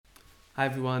Hi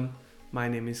everyone, my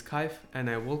name is Kaif and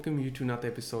I welcome you to another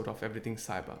episode of Everything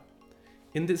Cyber.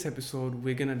 In this episode,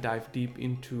 we're going to dive deep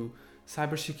into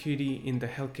cybersecurity in the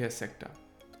healthcare sector.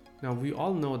 Now, we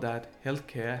all know that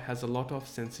healthcare has a lot of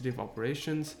sensitive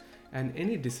operations, and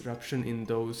any disruption in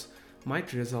those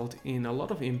might result in a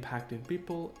lot of impact in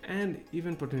people and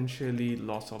even potentially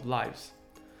loss of lives.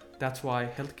 That's why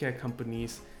healthcare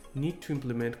companies need to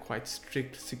implement quite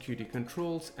strict security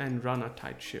controls and run a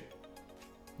tight ship.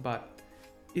 But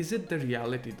is it the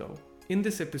reality though? In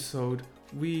this episode,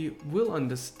 we will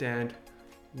understand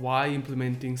why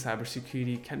implementing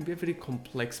cybersecurity can be a very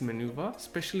complex maneuver,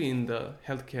 especially in the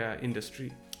healthcare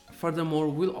industry. Furthermore,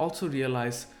 we'll also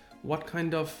realize what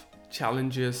kind of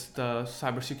challenges the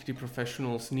cybersecurity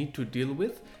professionals need to deal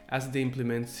with as they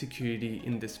implement security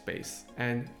in this space.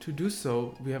 And to do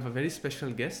so, we have a very special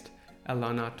guest,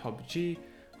 Alana Topji,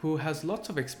 who has lots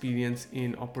of experience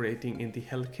in operating in the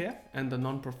healthcare and the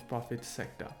non-profit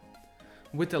sector.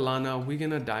 With Alana, we're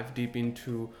gonna dive deep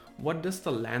into what does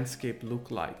the landscape look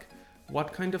like,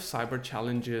 what kind of cyber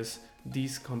challenges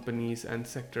these companies and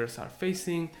sectors are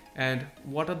facing, and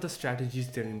what are the strategies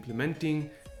they're implementing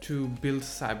to build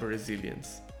cyber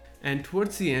resilience. And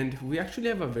towards the end, we actually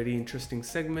have a very interesting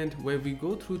segment where we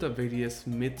go through the various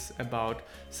myths about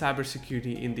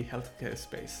cybersecurity in the healthcare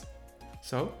space.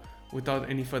 So, without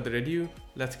any further ado,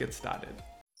 let's get started.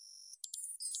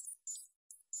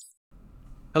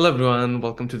 Hello everyone,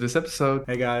 welcome to this episode.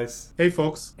 Hey guys. Hey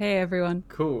folks. Hey everyone.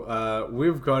 Cool.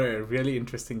 We've got a really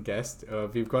interesting guest.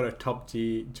 We've got a top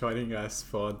G joining us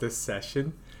for this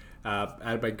session,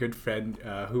 and my good friend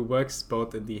who works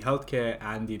both in the healthcare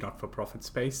and the not-for-profit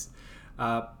space.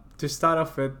 To start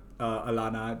off with,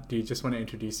 Alana, do you just want to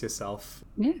introduce yourself?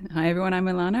 Yeah. Hi everyone. I'm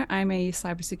Alana. I'm a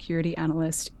cybersecurity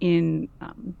analyst in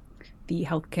the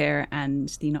healthcare and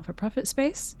the not-for-profit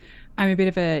space. I'm a bit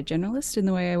of a generalist in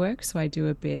the way I work, so I do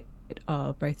a bit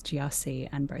of both GRC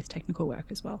and both technical work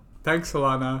as well. Thanks,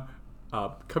 Alana.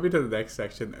 Coming to the next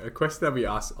section, a question that we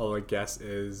ask all our guests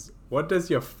is, what does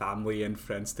your family and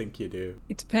friends think you do?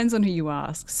 It depends on who you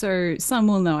ask. So some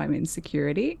will know I'm in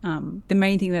security. The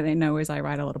main thing that they know is I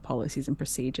write a lot of policies and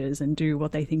procedures and do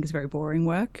what they think is very boring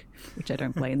work, which I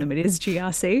don't blame them. It is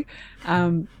GRC.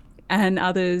 And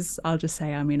others, I'll just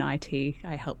say I'm in IT.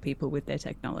 I help people with their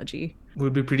technology.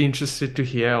 We'd be pretty interested to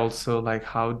hear also, like,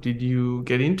 how did you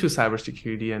get into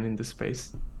cybersecurity and in this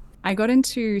space? I got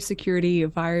into security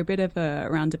via a bit of a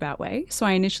roundabout way. So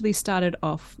I initially started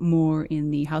off more in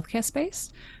the healthcare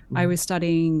space. I was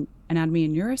studying anatomy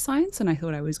and neuroscience, and I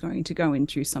thought I was going to go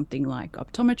into something like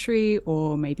optometry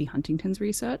or maybe Huntington's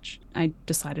research. I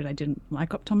decided I didn't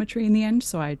like optometry in the end,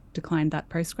 so I declined that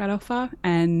postgrad offer.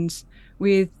 And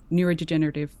with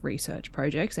neurodegenerative research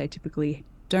projects, they typically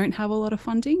don't have a lot of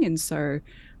funding. And so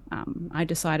I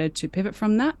decided to pivot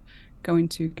from that, go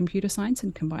into computer science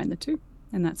and combine the two.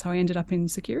 And that's how I ended up in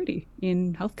security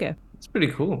in healthcare. It's pretty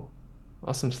cool.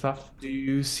 Awesome stuff. Do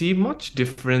you see much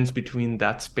difference between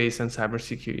that space and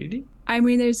cybersecurity? I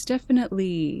mean, there's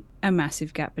definitely a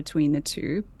massive gap between the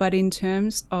two, but in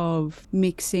terms of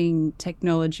mixing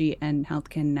technology and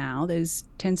healthcare now, there's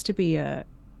tends to be a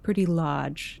pretty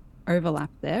large overlap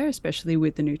there, especially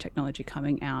with the new technology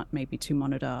coming out, maybe to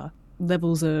monitor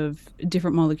levels of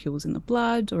different molecules in the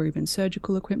blood or even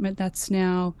surgical equipment that's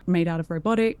now made out of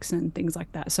robotics and things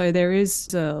like that. So there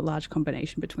is a large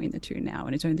combination between the two now,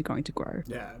 and it's only going to grow.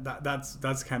 Yeah,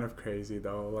 that's kind of crazy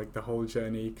though. Like the whole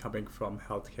journey coming from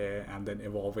healthcare and then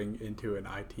evolving into an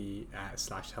IT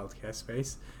slash healthcare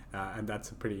space, and that's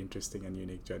a pretty interesting and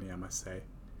unique journey, I must say.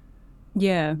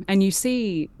 Yeah, and you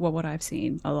see what I've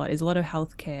seen a lot is a lot of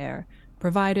healthcare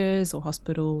providers or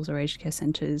hospitals or aged care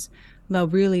centers. They'll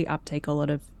really uptake a lot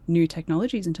of new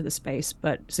technologies into the space,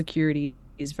 but security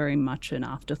is very much an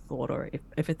afterthought, or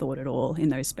if a thought at all, in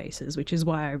those spaces, which is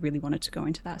why I really wanted to go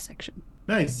into that section.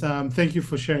 Nice. Thank you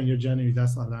for sharing your journey with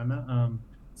us, Alana.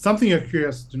 Something you're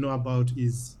curious to know about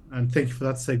is, and thank you for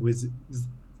that segue, is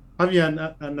have you an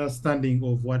understanding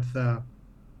of what the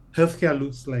healthcare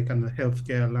looks like and the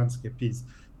healthcare landscape is?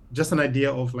 Just an idea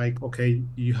of like, okay,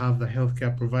 you have the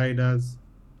healthcare providers,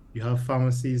 you have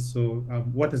pharmacies. So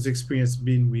what has your experience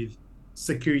been with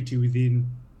security within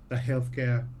the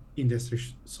healthcare industry,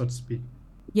 so to speak?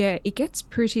 Yeah, it gets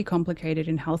pretty complicated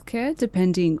in healthcare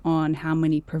depending on how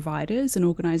many providers an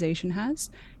organization has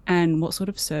and what sort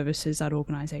of services that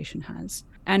organization has.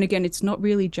 And again, it's not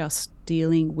really just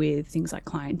dealing with things like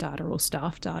client data or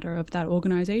staff data of that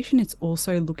organization. It's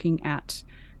also looking at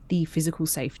the physical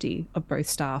safety of both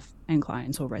staff and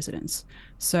clients or residents.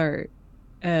 So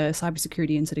a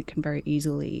cybersecurity incident can very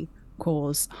easily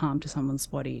cause harm to someone's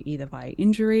body, either by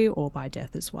injury or by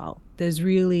death as well. There's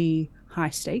really high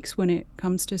stakes when it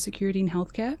comes to security in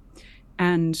healthcare,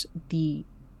 and the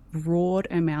broad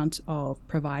amount of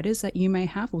providers that you may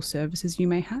have or services you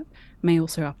may have may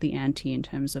also up the ante in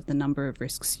terms of the number of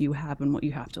risks you have and what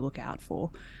you have to look out for.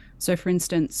 So, for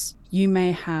instance, you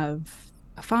may have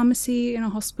a pharmacy in a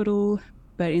hospital,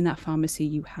 but in that pharmacy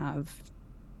you have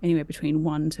anywhere between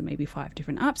 1 to maybe 5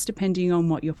 different apps, depending on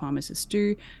what your pharmacists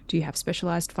do. Do you have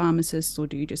specialized pharmacists, or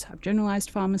do you just have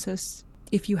generalized pharmacists?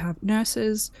 If you have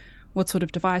nurses, what sort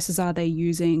of devices are they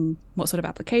using? What sort of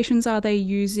applications are they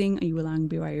using? Are you allowing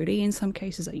BYOD in some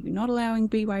cases? Are you not allowing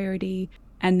BYOD?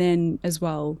 And then as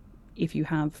well, if you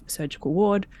have a surgical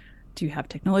ward, do you have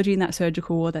technology in that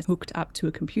surgical ward that's hooked up to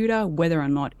a computer, whether or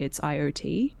not it's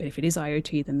IoT? But if it is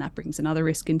IoT, then that brings another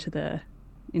risk into the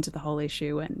whole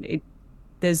issue. And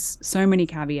there's so many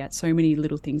caveats, so many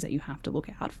little things that you have to look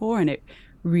out for, and it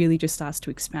really just starts to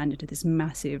expand into this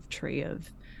massive tree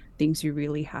of things you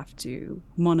really have to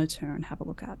monitor and have a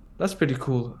look at. That's pretty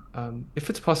cool. If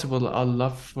it's possible, I'd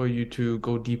love for you to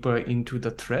go deeper into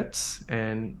the threats,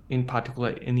 and in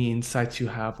particular, any insights you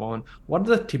have on what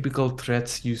are the typical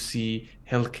threats you see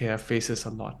healthcare faces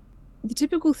a lot. The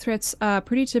typical threats are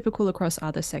pretty typical across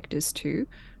other sectors too.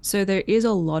 So there is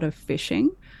a lot of phishing,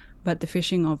 but the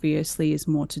phishing obviously is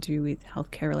more to do with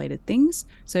healthcare related things.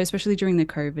 So especially during the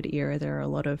COVID era, there are a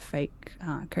lot of fake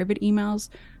COVID emails.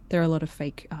 There are a lot of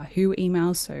fake WHO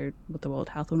emails, so with the World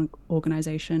Health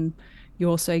Organization. You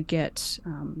also get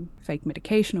fake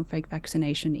medication or fake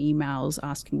vaccination emails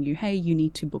asking you, hey, you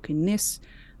need to book in this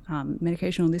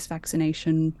medication or this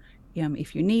vaccination.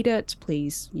 If you need it,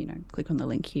 please, click on the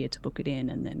link here to book it in,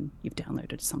 and then you've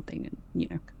downloaded something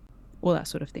and, all that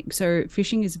sort of thing. So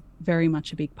phishing is very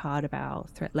much a big part of our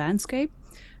threat landscape,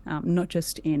 not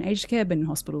just in aged care, but in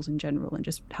hospitals in general and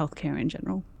just healthcare in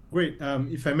general. Great.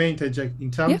 If I may interject,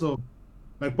 in terms of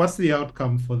what's the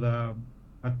outcome for the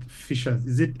phishers?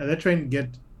 Are they trying to get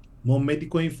more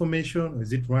medical information, or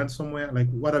is it ransomware?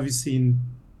 What have you seen?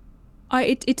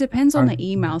 It depends on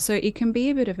the email. So it can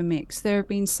be a bit of a mix. There have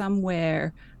been some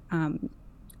where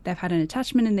they've had an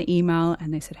attachment in the email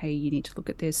and they said, hey, you need to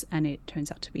look at this. And it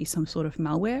turns out to be some sort of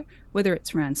malware, whether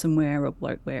it's ransomware or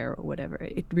bloatware or whatever.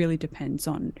 It really depends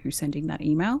on who's sending that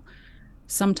email.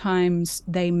 Sometimes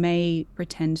they may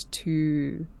pretend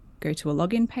to go to a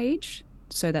login page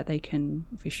so that they can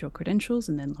phish your credentials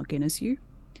and then log in as you.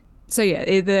 So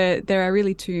yeah, there are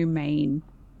really two main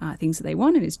things that they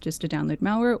want. It is just to download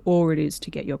malware, or it is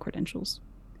to get your credentials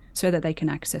so that they can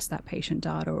access that patient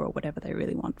data or whatever they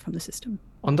really want from the system.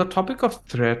 On the topic of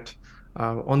threat,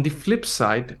 on the flip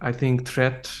side, I think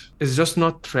threat is just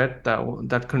not threat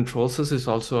that controls us. It's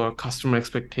also our customer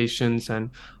expectations and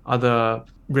other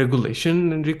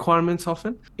regulation and requirements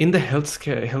often. In the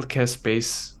healthcare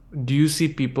space, do you see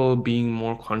people being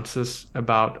more conscious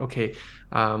about,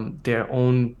 their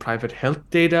own private health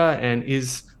data, and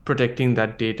is protecting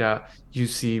that data you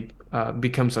see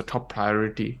becomes a top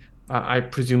priority? I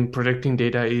presume protecting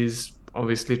data is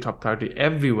obviously top priority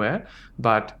everywhere,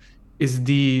 but is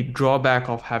the drawback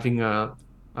of having a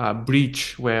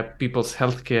breach where people's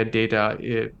healthcare data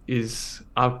is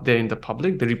out there in the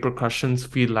public, the repercussions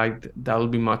feel like that'll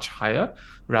be much higher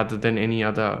rather than any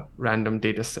other random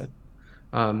data set?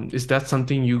 Is that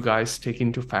something you guys take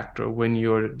into factor when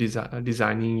you're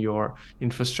designing your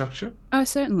infrastructure? Oh,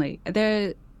 certainly.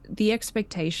 The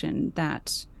expectation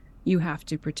that you have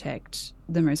to protect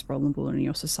the most vulnerable in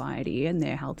your society and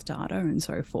their health data and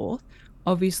so forth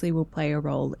obviously will play a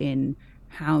role in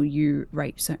how you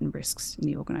rate certain risks in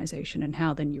the organization and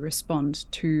how then you respond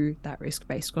to that risk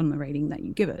based on the rating that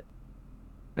you give it.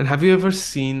 And have you ever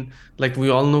seen, we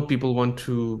all know people want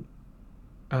to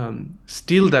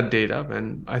steal that data,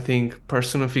 and I think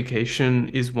personification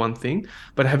is one thing,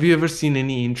 but have you ever seen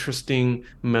any interesting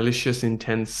malicious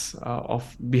intents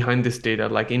of behind this data,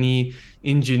 like any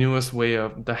ingenious way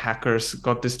of the hackers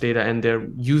got this data and they're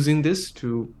using this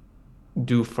to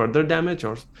do further damage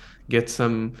or get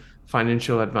some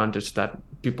financial advantage that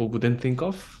people wouldn't think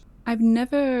of? I've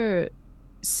never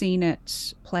seen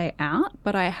it play out,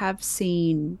 but I have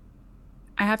seen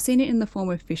it in the form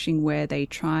of phishing where they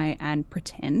try and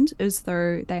pretend as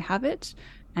though they have it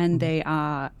and they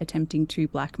are attempting to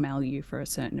blackmail you for a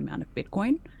certain amount of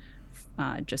Bitcoin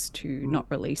just to not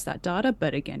release that data.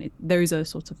 But again, those are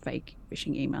sorts of fake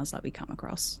phishing emails that we come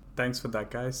across. Thanks for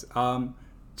that, guys.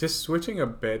 Just switching a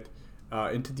bit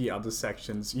into the other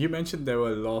sections, you mentioned there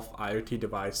were a lot of IoT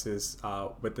devices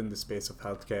within the space of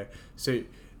healthcare. So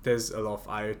there's a lot of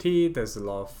IoT, there's a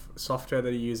lot of software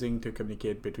that you're using to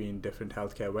communicate between different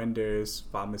healthcare vendors,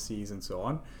 pharmacies, and so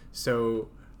on. So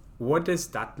What does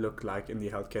that look like in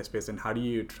the healthcare space, and how do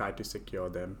you try to secure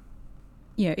them?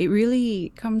 Yeah, it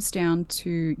really comes down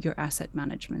to your asset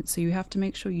management. So you have to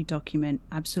make sure you document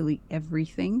absolutely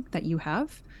everything that you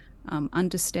have,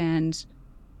 understand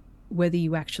whether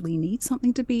you actually need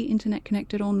something to be internet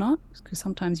connected or not, because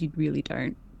sometimes you really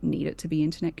don't need it to be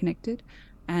internet connected,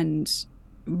 and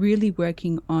really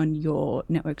working on your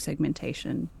network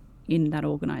segmentation in that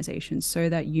organization so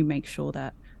that you make sure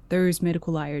that those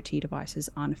medical IoT devices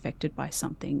aren't affected by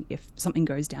something if something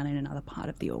goes down in another part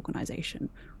of the organization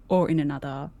or in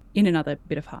another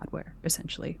bit of hardware,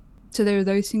 essentially. So there are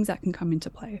those things that can come into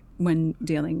play when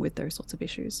dealing with those sorts of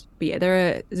issues. But yeah,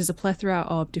 there's a plethora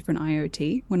of different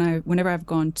IoT. Whenever I've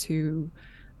gone to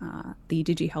the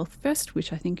Digi Health Fest,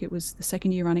 which I think it was the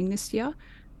second year running this year,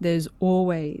 there's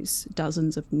always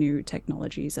dozens of new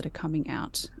technologies that are coming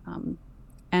out.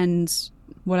 And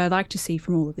what I like to see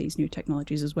from all of these new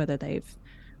technologies is whether they've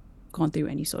gone through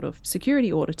any sort of security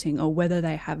auditing or whether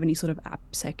they have any sort of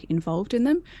AppSec involved in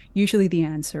them. Usually the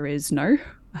answer is no.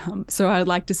 So I'd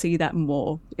like to see that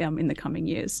more in the coming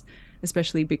years,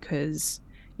 especially because,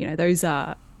 those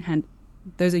are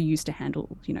used to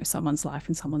handle, someone's life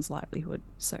and someone's livelihood.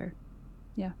 So,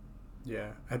 yeah. Yeah,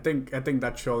 I think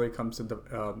that surely comes in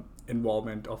the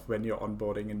involvement of when you're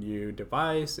onboarding a new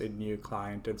device, a new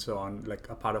client, and so on. Like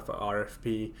a part of a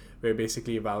RFP, we're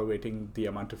basically evaluating the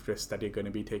amount of risk that you're going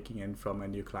to be taking in from a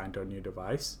new client or new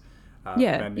device.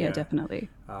 Definitely.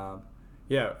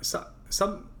 Yeah, so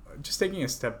some just taking a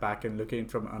step back and looking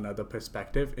from another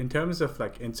perspective in terms of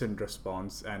like incident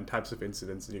response and types of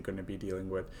incidents that you're going to be dealing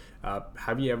with.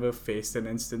 Have you ever faced an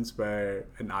instance where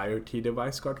an IoT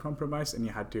device got compromised and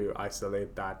you had to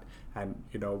isolate that, and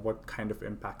what kind of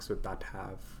impacts would that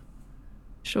have?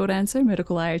 Short answer,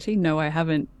 medical IoT. No, I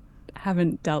haven't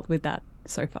dealt with that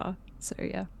so far. So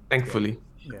yeah. Thankfully.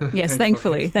 Yeah. Yes,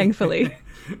 thankfully.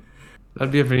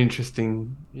 That'd be a very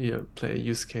interesting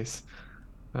use case.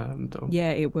 Though.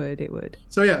 Yeah, it would.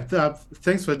 So yeah,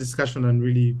 thanks for the discussion and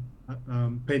really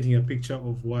painting a picture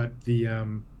of what the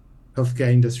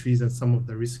healthcare industries and some of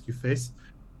the risks you face.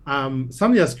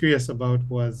 Something I was curious about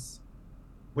was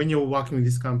when you're working with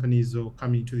these companies or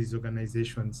coming to these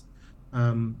organizations,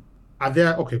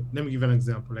 okay, let me give an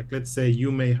example. Like, let's say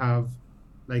you may have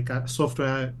like a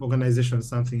software organization or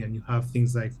something, and you have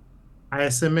things like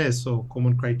ISMS or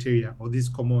common criteria or these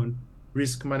common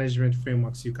risk management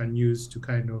frameworks you can use to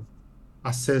kind of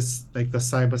assess like the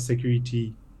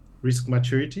cybersecurity risk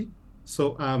maturity.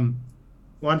 So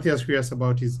one thing I was curious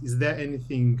about is there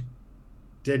anything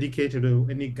dedicated or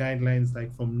any guidelines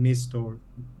like from NIST or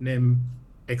NEM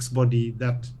X body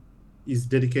that is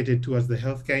dedicated towards the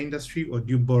healthcare industry, or do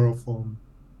you borrow from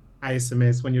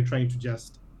ISMS when you're trying to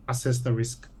just assess the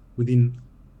risk within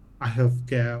a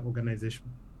healthcare organization?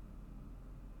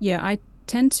 Yeah, I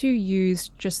tend to use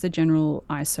just the general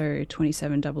ISO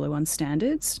 27001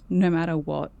 standards, no matter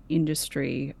what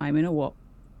industry I'm in or what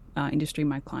industry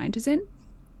my client is in,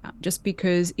 just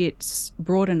because it's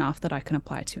broad enough that I can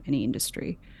apply it to any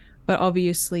industry. But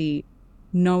obviously,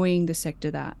 knowing the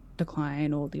sector that the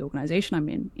client or the organization I'm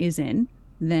in is in,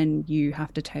 then you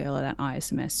have to tailor that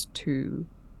ISMS to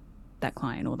that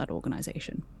client or that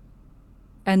organization.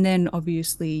 And then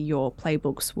obviously your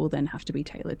playbooks will then have to be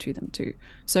tailored to them too.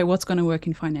 So what's going to work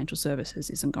in financial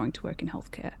services isn't going to work in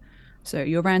healthcare. So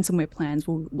your ransomware plans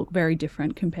will look very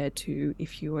different compared to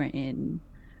if you were in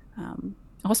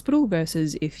hospital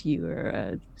versus if you were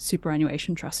a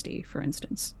superannuation trustee, for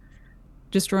instance.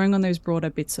 Just drawing on those broader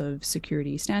bits of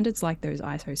security standards, like those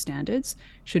ISO standards,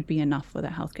 should be enough for the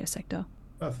healthcare sector.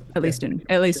 At least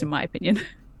in my opinion.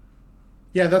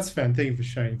 Yeah, that's fine. Thank you for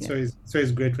sharing. Yeah. So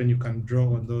it's great when you can draw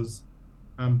on those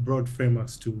broad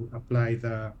frameworks to apply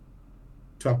them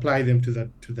to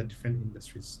the different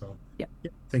industries. So yeah,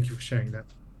 thank you for sharing that.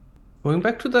 Going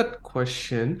back to that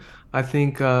question, I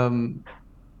think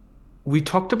we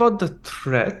talked about the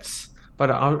threats,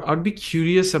 but I'd be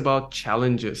curious about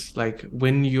challenges. Like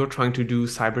when you're trying to do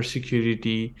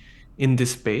cybersecurity in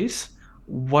this space,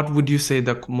 what would you say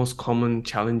the most common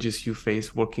challenges you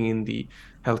face working in the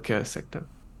healthcare sector?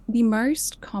 The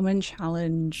most common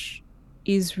challenge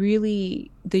is really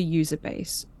the user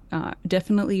base,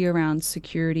 definitely around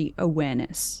security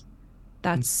awareness.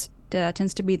 That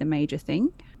tends to be the major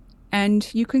thing.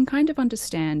 And you can kind of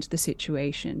understand the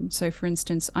situation. So, for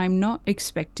instance, I'm not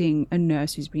expecting a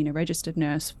nurse who's been a registered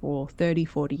nurse for 30,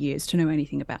 40 years to know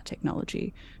anything about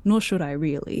technology, nor should I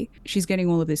really. She's getting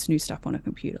all of this new stuff on a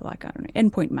computer, like, I don't know,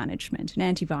 endpoint management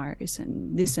and antivirus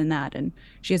and this and that, and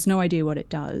she has no idea what it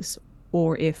does.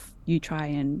 Or if you try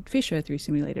and phish her through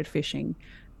simulated phishing,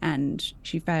 and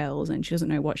she fails and she doesn't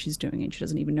know what she's doing and she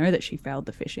doesn't even know that she failed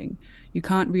the phishing, you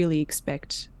can't really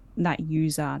expect that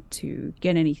user to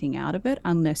get anything out of it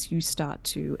unless you start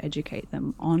to educate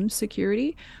them on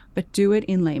security, but do it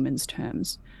in layman's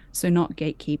terms. So not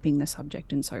gatekeeping the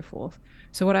subject and so forth.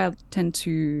 So what I tend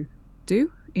to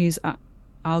do is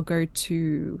I'll go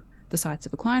to the sites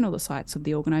of a client or the sites of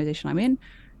the organization I'm in,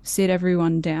 sit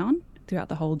everyone down throughout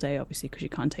the whole day, obviously, because you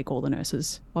can't take all the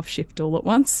nurses off shift all at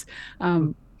once.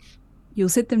 You'll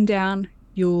sit them down,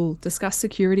 you'll discuss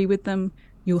security with them.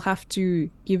 You'll have to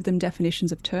give them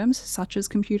definitions of terms such as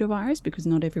computer virus, because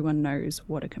not everyone knows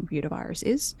what a computer virus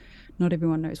is. Not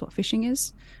everyone knows what phishing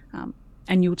is.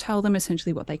 And you'll tell them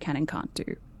essentially what they can and can't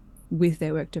do with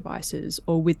their work devices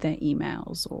or with their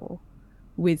emails or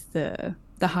with the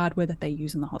hardware that they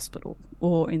use in the hospital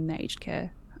or in the aged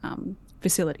care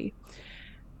facility.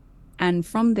 And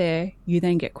from there, you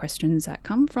then get questions that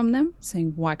come from them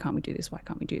saying, why can't we do this? Why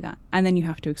can't we do that? And then you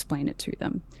have to explain it to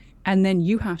them. And then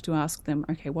you have to ask them,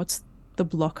 okay, what's the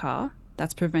blocker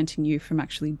that's preventing you from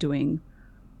actually doing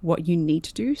what you need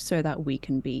to do so that we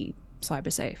can be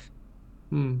cyber safe?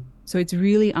 So it's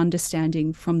really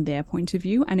understanding from their point of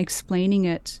view and explaining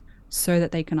it so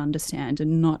that they can understand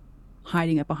and not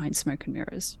hiding it behind smoke and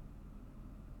mirrors.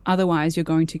 Otherwise, you're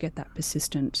going to get that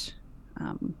persistent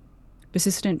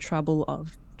trouble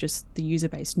of just the user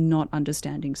base not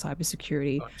understanding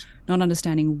cybersecurity, not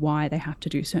understanding why they have to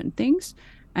do certain things.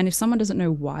 And if someone doesn't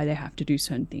know why they have to do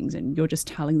certain things and you're just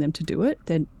telling them to do it,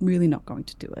 they're really not going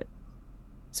to do it.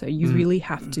 So you really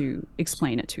have to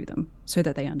explain it to them so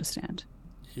that they understand.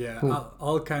 Yeah, cool.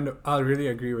 I'll really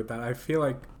agree with that. I feel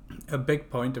like a big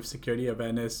point of security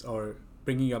awareness or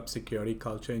bringing up security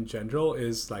culture in general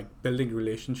is like building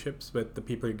relationships with the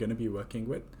people you're going to be working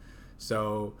with.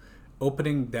 So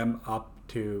opening them up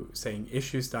to saying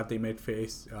issues that they might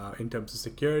face in terms of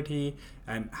security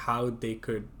and how they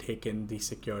could take in the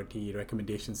security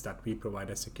recommendations that we provide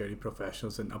as security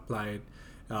professionals and apply it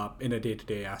in a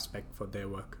day-to-day aspect for their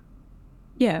work.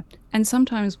 Yeah. And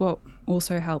sometimes what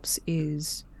also helps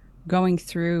is going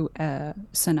through a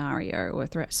scenario or a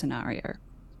threat scenario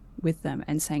with them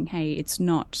and saying, hey, it's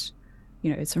not,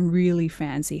 it's a really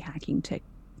fancy hacking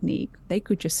technique. They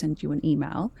could just send you an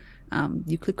email.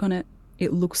 You click on it.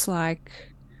 It looks like,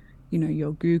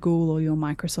 your Google or your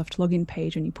Microsoft login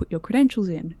page, and you put your credentials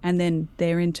in, and then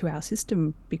they're into our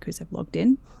system because they've logged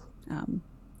in.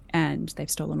 And they've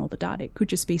stolen all the data. It could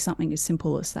just be something as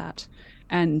simple as that.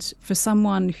 And for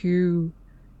someone who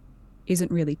isn't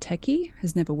really techie,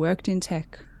 has never worked in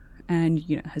tech, and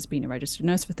has been a registered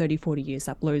nurse for 30, 40 years,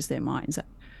 that blows their minds.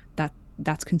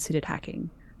 That's considered hacking,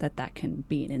 that can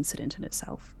be an incident in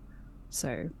itself.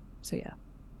 So yeah,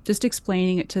 just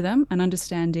explaining it to them and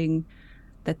understanding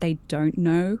that they don't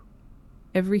know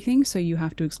everything. So you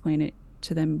have to explain it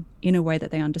to them in a way that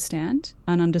they understand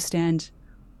and understand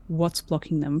what's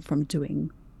blocking them from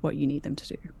doing what you need them to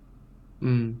do.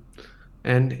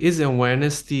 And is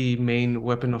awareness the main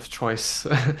weapon of choice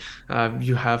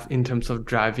you have in terms of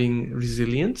driving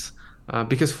resilience?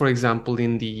 Because, for example,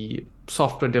 in the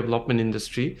software development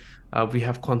industry, we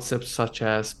have concepts such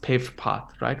as paved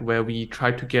path, right? Where we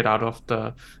try to get out of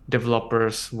the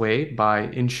developer's way by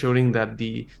ensuring that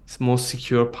the most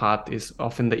secure path is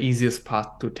often the easiest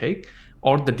path to take,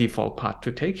 or the default path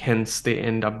to take. Hence, they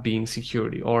end up being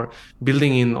security, or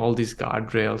building in all these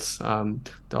guardrails,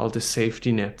 all the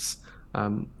safety nets.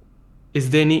 Is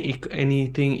there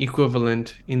anything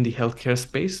equivalent in the healthcare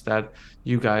space that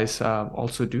you guys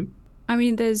also do? I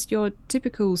mean, there's your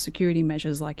typical security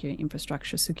measures like your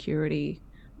infrastructure security,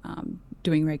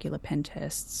 doing regular pen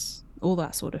tests, all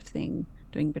that sort of thing,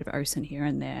 doing a bit of OSINT here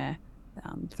and there,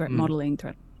 threat modeling,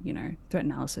 threat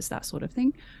analysis, that sort of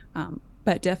thing.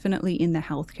 But definitely in the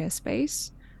healthcare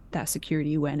space, that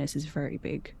security awareness is very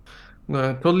big.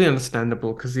 Totally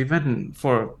understandable, because even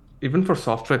for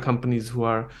software companies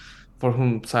for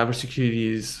whom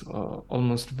cybersecurity is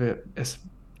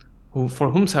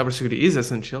for whom cybersecurity is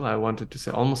essential. I wanted to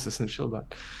say almost essential,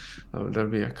 but there'll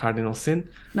be a cardinal sin.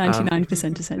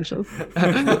 99% essential.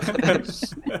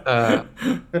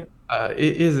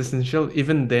 It is essential.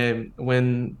 Even then,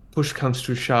 when push comes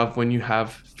to shove, when you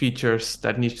have features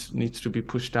that needs to be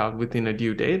pushed out within a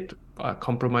due date,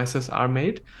 compromises are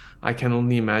made. I can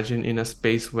only imagine in a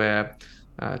space where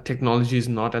technology is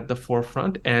not at the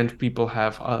forefront and people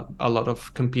have a lot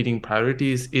of competing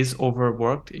priorities, is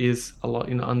overworked, is a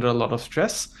lot under a lot of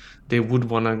stress. They would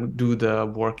want to do the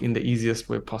work in the easiest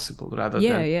way possible rather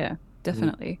than. Yeah,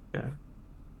 definitely. Yeah.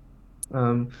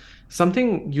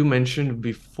 Something you mentioned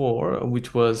before,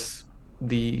 which was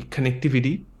the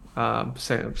connectivity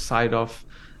side of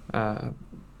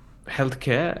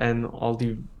healthcare and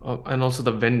and also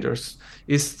the vendors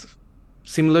is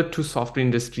similar to software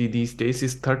industry these days.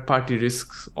 Is third-party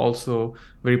risks also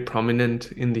very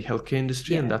prominent in the healthcare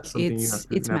industry, and Yeah, that's something you have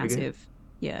to it's navigate? massive.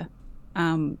 Yeah.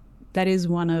 That is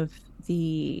one of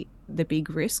the big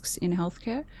risks in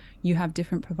healthcare. You have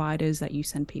different providers that you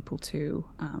send people to.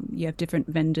 You have different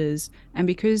vendors, and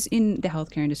because in the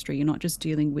healthcare industry, you're not just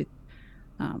dealing with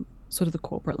sort of the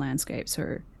corporate landscape,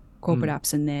 so corporate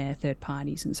apps and their third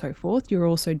parties and so forth. You're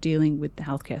also dealing with the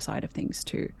healthcare side of things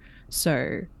too.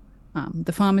 So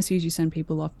the pharmacies you send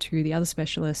people off to, the other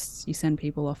specialists you send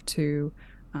people off to,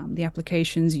 the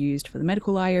applications used for the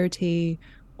medical IoT,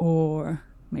 or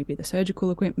maybe the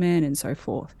surgical equipment and so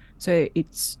forth. So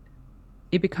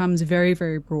it becomes very,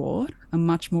 very broad and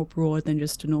much more broad than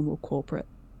just a normal corporate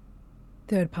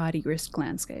third party risk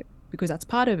landscape, because that's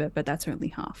part of it, but that's only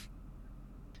half.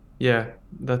 Yeah,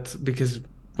 that's because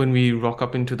when we rock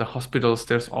up into the hospitals,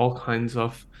 there's all kinds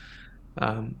of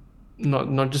um,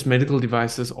 not just medical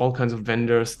devices, all kinds of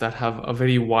vendors that have a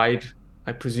very wide,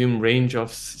 I presume, range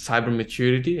of cyber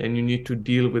maturity, and you need to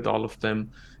deal with all of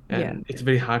them. Yeah. And it's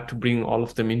very hard to bring all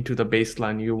of them into the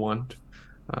baseline you want.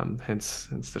 Hence,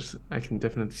 I can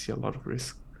definitely see a lot of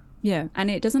risk. Yeah. And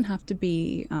it doesn't have to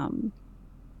be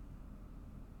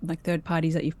like third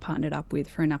parties that you've partnered up with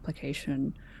for an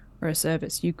application or a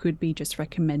service. You could be just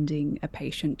recommending a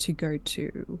patient to go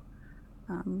to,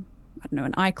 I don't know,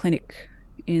 an eye clinic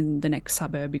in the next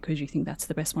suburb because you think that's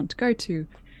the best one to go to.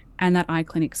 And that eye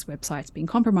clinic's website's been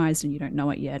compromised and you don't know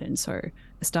it yet. And so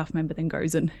a staff member then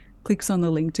goes and clicks on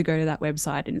the link to go to that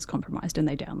website and it's compromised and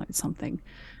they download something.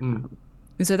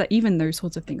 So that even those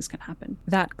sorts of things can happen.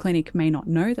 That clinic may not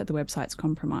know that the website's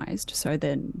compromised. So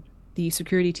then the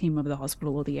security team of the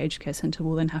hospital or the aged care center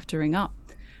will then have to ring up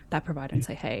that provider and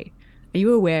say, hey, are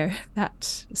you aware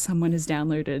that someone has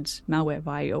downloaded malware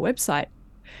via your website?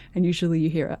 And usually you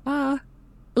hear,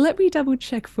 let me double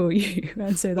check for you.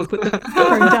 And so they'll put the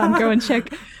phone down, go and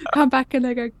check, come back and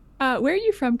they go, where are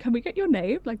you from? Can we get your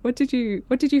name? Like, what did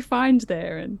you find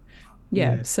there? And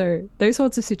yeah, so those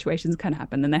sorts of situations can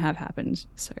happen and they have happened.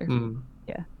 So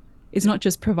yeah, it's not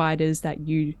just providers that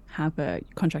you have a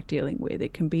contract dealing with.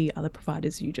 It can be other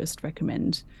providers you just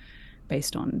recommend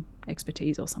based on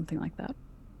expertise or something like that.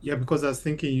 Yeah, because I was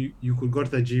thinking you could go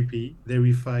to the GP, they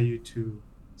refer you to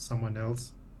someone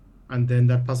else, and then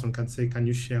that person can say, can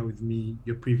you share with me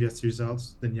your previous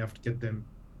results? Then you have to get them.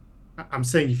 I'm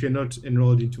saying if you're not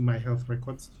enrolled into my health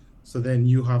records, so then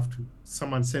you have to,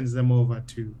 someone sends them over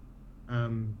to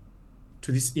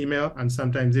this email, and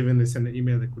sometimes even they send an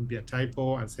email, there could be a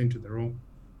typo and sent to the wrong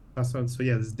person. So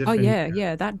yeah, there's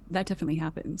definitely that definitely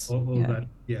happens.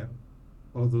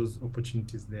 All those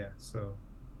opportunities there. So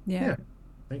yeah.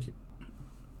 Thank you.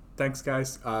 Thanks,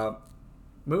 guys.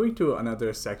 Moving to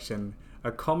another section,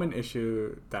 a common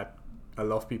issue that a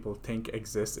lot of people think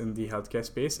exists in the healthcare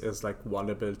space is like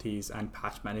vulnerabilities and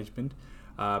patch management.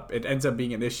 It ends up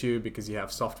being an issue because you have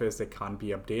softwares that can't be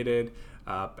updated,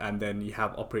 and then you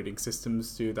have operating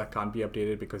systems too that can't be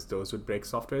updated because those would break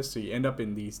software. So you end up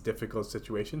in these difficult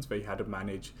situations where you had to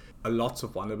manage lots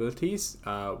of vulnerabilities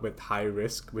with high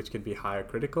risk, which can be higher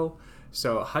critical.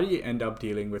 So how do you end up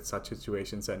dealing with such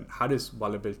situations, and how does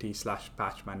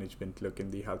vulnerability/patch management look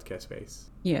in the healthcare space?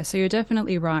 Yeah, so you're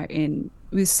definitely right.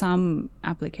 With some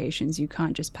applications, you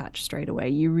can't just patch straight away.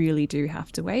 You really do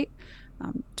have to wait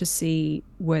to see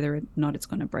whether or not it's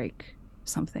going to break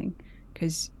something,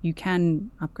 because you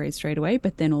can upgrade straight away,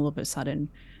 but then all of a sudden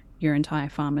your entire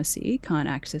pharmacy can't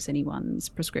access anyone's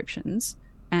prescriptions,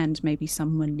 and maybe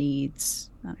someone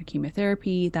needs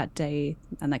chemotherapy that day,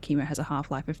 and that chemo has a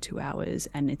half-life of 2 hours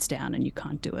and it's down and you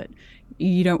can't do it.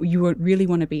 You would really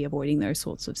want to be avoiding those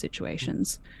sorts of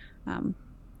situations.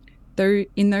 Though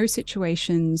in those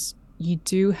situations, you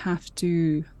do have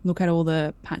to look at all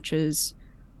the patches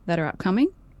that are upcoming.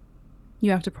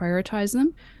 You have to prioritize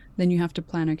them. Then you have to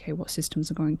plan, okay, what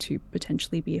systems are going to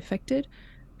potentially be affected.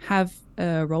 Have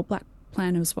a rollback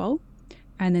plan as well.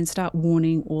 And then start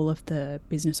warning all of the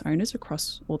business owners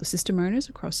across, all the system owners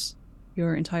across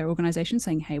your entire organization,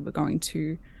 saying, hey, we're going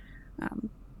to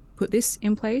put this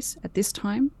in place at this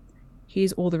time.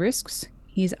 Here's all the risks.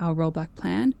 Here's our rollback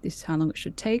plan. This is how long it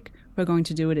should take. We're going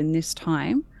to do it in this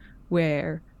time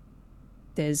where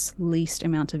there's least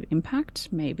amount of impact,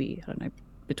 maybe, I don't know,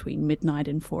 between midnight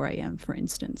and 4 a.m., for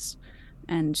instance.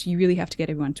 And you really have to get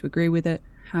everyone to agree with it,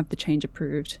 have the change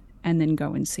approved, and then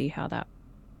go and see how that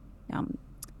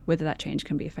whether that change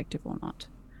can be effective or not.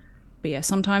 But yeah,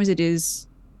 sometimes it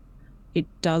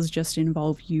does just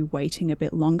involve you waiting a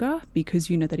bit longer, because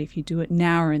you know that if you do it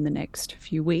now or in the next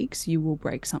few weeks, you will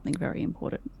break something very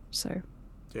important. So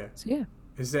yeah.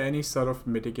 Is there any sort of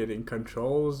mitigating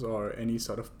controls or any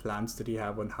sort of plans that you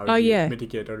have on how Oh, do you yeah.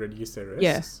 mitigate or reduce the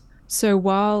Yeah. risks? So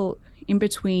while in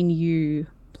between you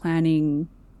planning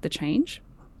the change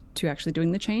to actually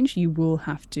doing the change, you will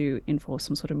have to enforce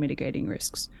some sort of mitigating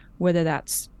risks, whether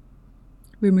that's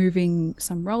removing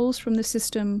some roles from the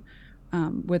system,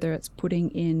 whether it's putting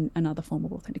in another form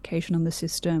of authentication on the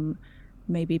system,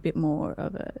 maybe a bit more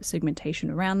of a segmentation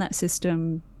around that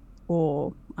system,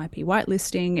 or IP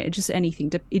whitelisting, just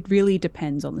anything. It really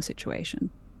depends on the situation.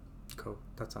 Cool.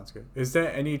 That sounds good. Is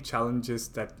there any challenges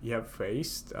that you have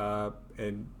faced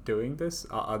in doing this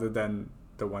other than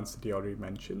the ones that you already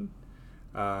mentioned?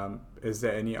 Is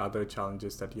there any other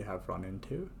challenges that you have run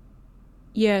into?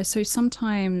 Yeah, so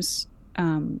sometimes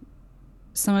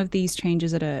some of these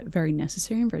changes that are very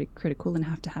necessary and very critical and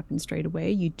have to happen straight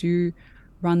away, you do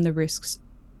run the risk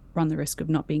of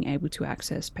not being able to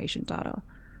access patient data.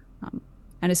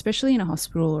 And especially in a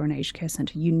hospital or an aged care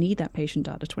center, you need that patient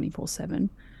data 24/7.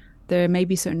 There may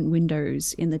be certain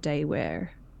windows in the day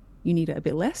where you need it a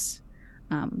bit less.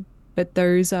 But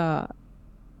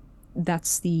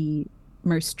that's the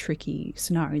most tricky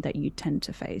scenario that you tend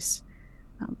to face,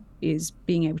 is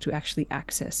being able to actually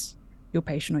access your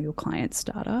patient or your client's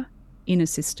data in a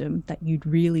system that you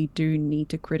really do need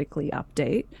to critically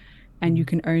update, and you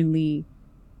can only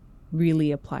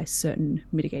really apply certain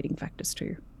mitigating factors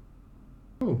to.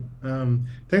 Cool.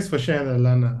 Thanks for sharing that,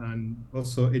 Lana, and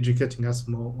also educating us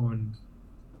more on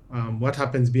what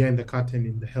happens behind the curtain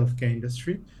in the healthcare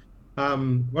industry.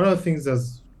 One of the things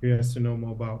that's curious to know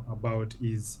more about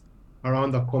is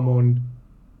around the common,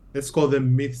 let's call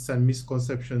them myths and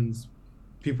misconceptions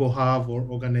people have or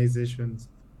organizations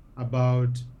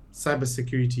about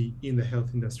cybersecurity in the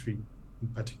health industry in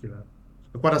particular.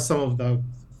 Like, what are some of the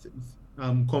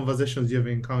conversations you've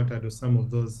encountered or some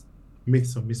of those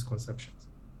myths or misconceptions?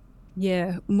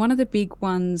 Yeah, one of the big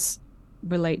ones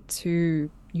relate to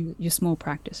your small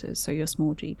practices, so your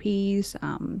small GPs,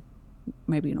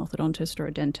 maybe an orthodontist or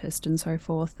a dentist and so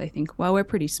forth. They think, well, we're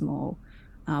pretty small.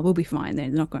 We'll be fine. They're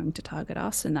not going to target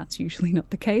us. And that's usually not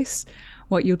the case.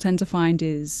 What you'll tend to find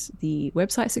is the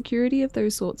website security of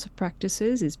those sorts of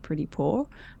practices is pretty poor.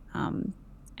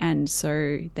 And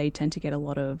so they tend to get a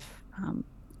lot of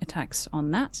attacks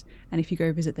on that. And if you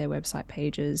go visit their website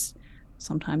pages,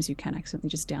 sometimes you can accidentally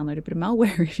just download a bit of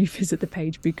malware if you visit the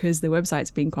page because the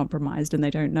website's been compromised and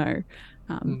they don't know.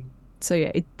 So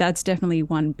yeah, that's definitely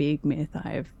one big myth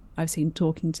I've seen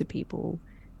talking to people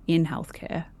in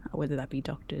healthcare, whether that be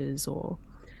doctors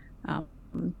um,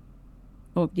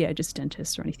 or yeah, just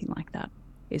dentists or anything like that.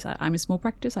 Is that I'm a small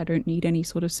practice, I don't need any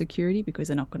sort of security because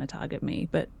they're not going to target me,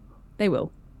 but they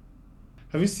will.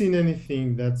 Have you seen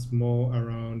anything that's more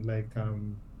around like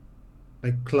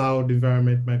cloud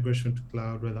environment migration to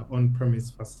cloud, whether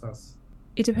on-premise versus?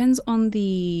 It depends on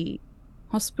the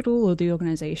hospital or the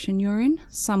organization you're in.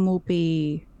 Some will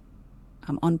be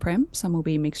on-prem, some will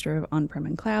be a mixture of on-prem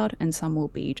and cloud, and some will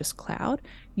be just cloud.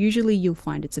 Usually you'll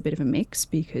find it's a bit of a mix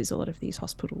because a lot of these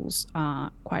hospitals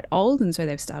are quite old, and so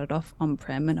they've started off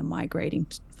on-prem and are migrating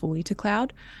fully to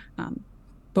cloud.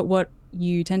 But what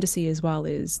you tend to see as well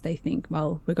is they think,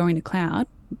 well, we're going to cloud,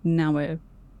 now we're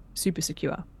super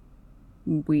secure.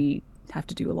 We have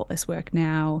to do a lot less work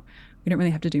now. We don't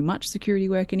really have to do much security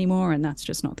work anymore, and that's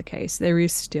just not the case. There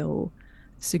is still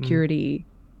security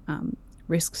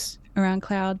risks around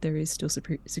cloud. There is still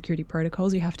security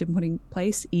protocols you have to put in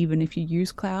place, even if you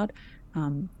use cloud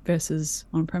versus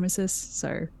on premises.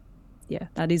 So, yeah,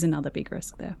 that is another big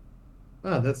risk there.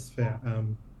 That's fair.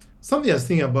 Something I was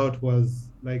thinking about was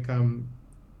like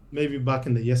maybe back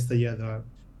in the yesteryear,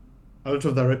 a lot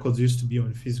of the records used to be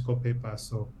on physical paper.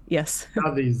 So Yes.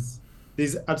 now there's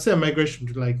I'd say a migration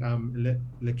to like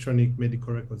electronic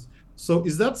medical records. So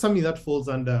is that something that falls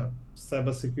under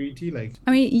cybersecurity? Like,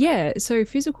 I mean, yeah, so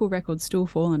physical records still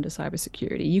fall under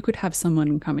cybersecurity. You could have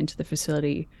someone come into the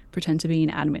facility, pretend to be an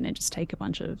admin, and just take a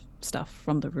bunch of stuff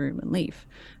from the room and leave.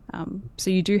 So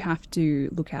you do have to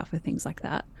look out for things like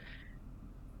that.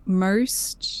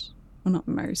 Well, not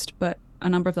most, but a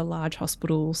number of the large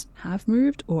hospitals have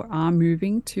moved or are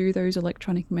moving to those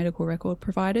electronic medical record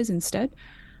providers instead.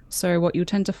 So what you'll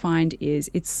tend to find is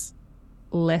it's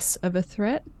less of a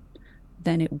threat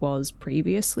than it was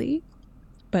previously,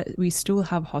 but we still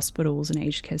have hospitals and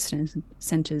aged care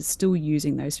centers still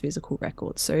using those physical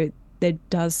records. So there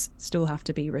does still have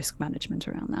to be risk management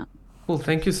around that. Well,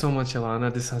 thank you so much,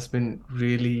 Alana. This has been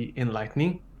really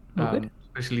enlightening, All good.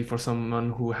 especially for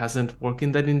someone who hasn't worked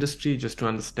in that industry, just to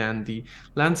understand the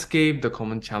landscape, the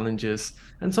common challenges,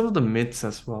 and some of the myths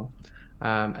as well.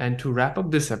 And to wrap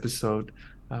up this episode,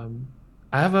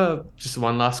 I have just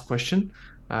one last question.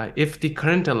 If the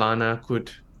current Alana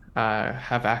could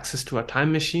have access to a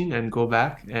time machine and go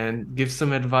back and give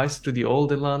some advice to the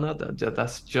old Alana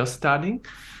that's just starting,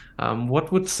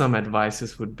 what would some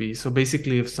advices would be? So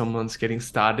basically, if someone's getting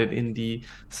started in the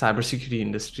cybersecurity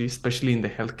industry, especially in the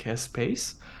healthcare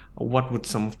space, what would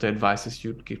some of the advices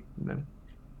you'd give them?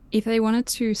 If they wanted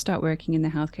to start working in the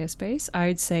healthcare space, I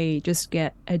would say just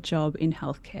get a job in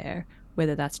healthcare,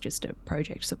 whether that's just a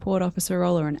project support officer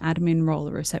role or an admin role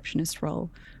or receptionist role.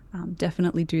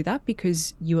 Definitely do that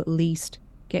because you at least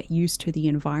get used to the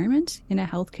environment in a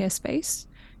healthcare space.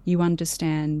 You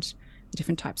understand the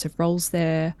different types of roles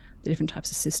there, the different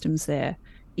types of systems there.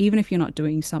 Even if you're not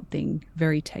doing something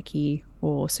very techy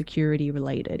or security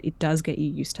related, it does get you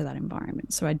used to that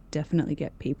environment. So I definitely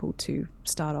get people to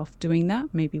start off doing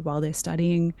that, maybe while they're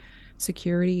studying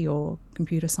security or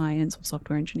computer science or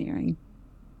software engineering.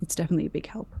 It's definitely a big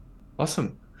help.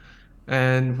 Awesome.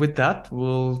 And with that,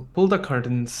 we'll pull the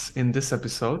curtains in this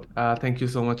episode. Thank you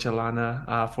so much,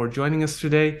 Alana, for joining us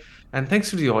today. And thanks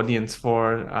to the audience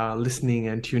for listening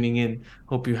and tuning in.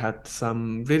 Hope you had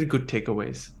some really good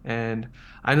takeaways. And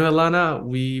I know, Alana,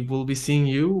 we will be seeing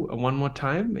you one more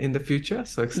time in the future.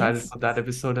 So excited Yes. for that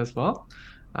episode as well.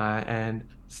 And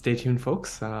stay tuned,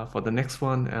 folks, for the next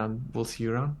one. And we'll see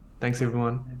you around. Thanks,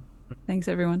 everyone. Thanks,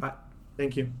 everyone.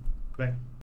 Thank you. Bye.